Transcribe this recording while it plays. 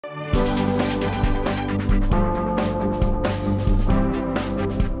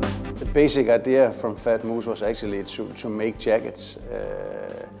basic idea from Fatmoose was actually to make jackets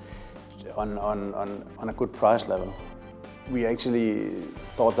on a good price level. We actually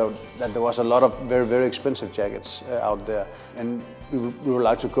thought that there was a lot of very, very expensive jackets out there, and we would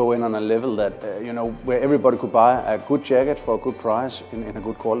like to go in on a level that where everybody could buy a good jacket for a good price in a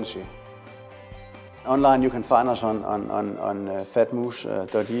good quality. Online you can find us on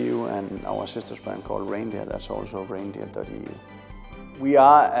Fatmoose.eu and our sister brand called Raindeer, that's also Raindeer.eu. We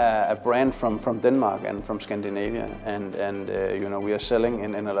are a brand from Denmark and from Scandinavia, and we are selling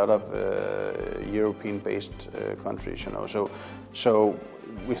in a lot of European-based countries. So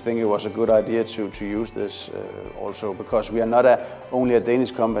we think it was a good idea to use this also, because we are not only a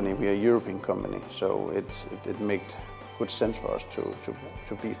Danish company, we are a European company. So it made good sense for us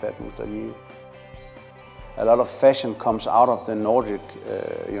to be Fatmoose.eu. A lot of fashion comes out of the Nordic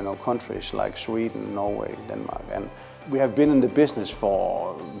countries like Sweden, Norway, Denmark, and we have been in the business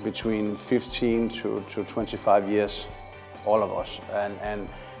for between 15 to 25 years, all of us, and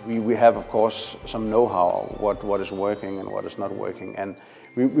we have of course some know-how what is working and what is not working, and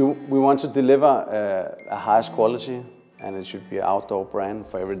we want to deliver a highest quality, and it should be an outdoor brand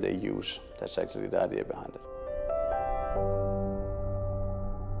for everyday use. That's actually the idea behind it.